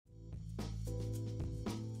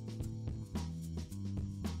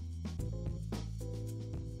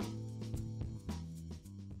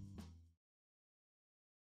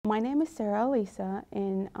My name is AL-Issa,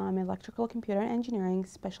 and I'm electrical computer engineering,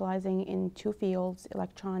 specializing in two fields,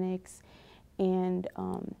 electronics and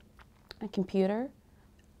a computer.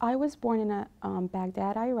 I was born in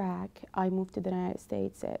Baghdad, Iraq. I moved to the United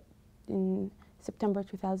States in September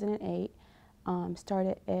 2008,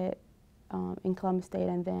 started in Columbus State,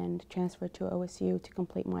 and then transferred to OSU to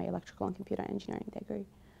complete my electrical and computer engineering degree.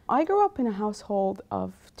 I grew up in a household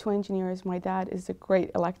of two engineers. My dad is a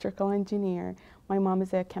great electrical engineer. My mom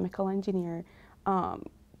is a chemical engineer.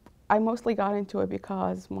 I mostly got into it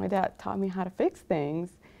because my dad taught me how to fix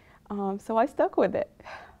things, so I stuck with it.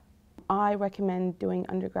 I recommend doing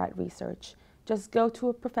undergrad research. Just go to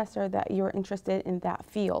a professor that you're interested in that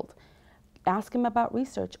field. Ask him about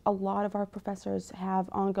research. A lot of our professors have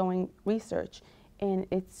ongoing research, and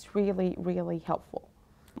it's really, really helpful.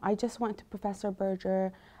 I just went to Professor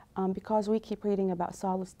Berger because we keep reading about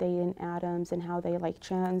solid state and atoms and how they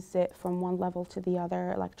transit from one level to the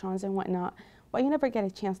other, electrons and whatnot. Well, you never get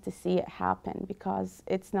a chance to see it happen because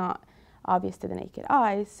it's not obvious to the naked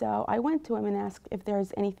eye. So I went to him and asked if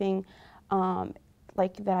there's anything that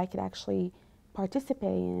I could actually participate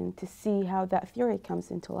in to see how that theory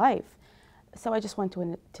comes into life. So I just went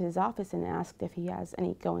to his office and asked if he has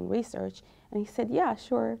any going research, and he said, yeah,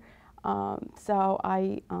 sure. So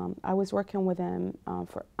I was working with him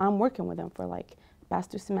I'm working with him for like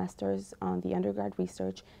past 2 semesters on the undergrad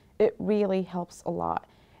research. It really helps a lot.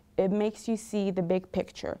 It makes you see the big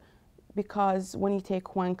picture, because when you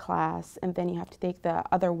take one class and then you have to take the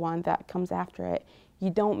other one that comes after it, you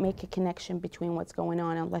don't make a connection between what's going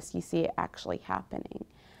on unless you see it actually happening.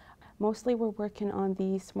 Mostly we're working on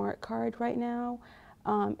the smart card right now.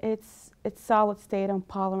 It's solid state on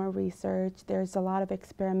polymer research. There's a lot of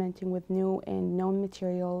experimenting with new and known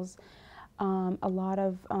materials, a lot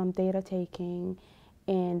of data taking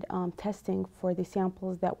and testing for the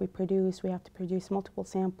samples that we produce. We have to produce multiple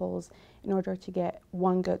samples in order to get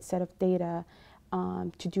one good set of data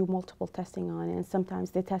to do multiple testing on, and sometimes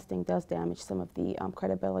the testing does damage some of the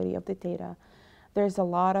credibility of the data. There's a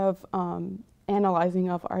lot of analyzing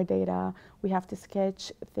of our data. We have to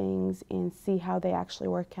sketch things and see how they actually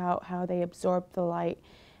work out, how they absorb the light,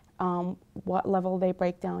 what level they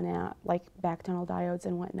break down at, like back-tunnel diodes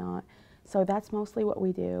and whatnot. So that's mostly what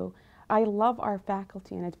we do. I love our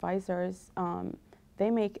faculty and advisors.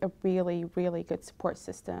 They make a really, really good support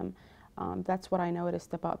system. That's what I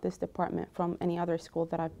noticed about this department from any other school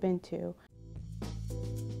that I've been to.